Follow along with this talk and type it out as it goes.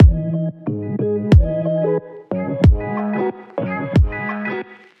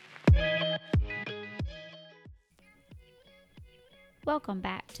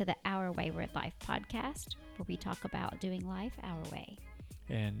to the Our Wayward Life podcast, where we talk about doing life our way.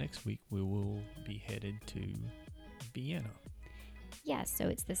 And next week we will be headed to Vienna. Yes, so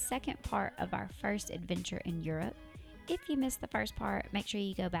it's the second part of our first adventure in Europe. If you missed the first part, make sure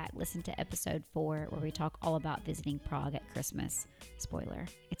you go back, listen to episode 4, where we talk all about visiting Prague at Christmas. Spoiler,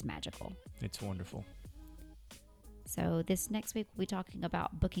 it's magical. It's wonderful. So this next week, we'll be talking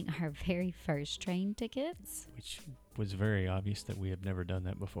about booking our very first train tickets. Which was very obvious that we had never done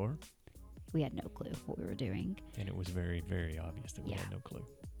that before. We had no clue what we were doing. And it was very, very obvious that we had no clue.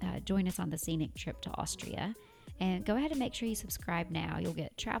 Join us on the scenic trip to Austria. And go ahead and make sure you subscribe now. You'll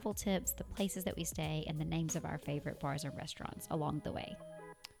get travel tips, the places that we stay, and the names of our favorite bars and restaurants along the way.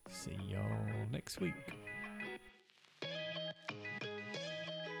 See y'all next week.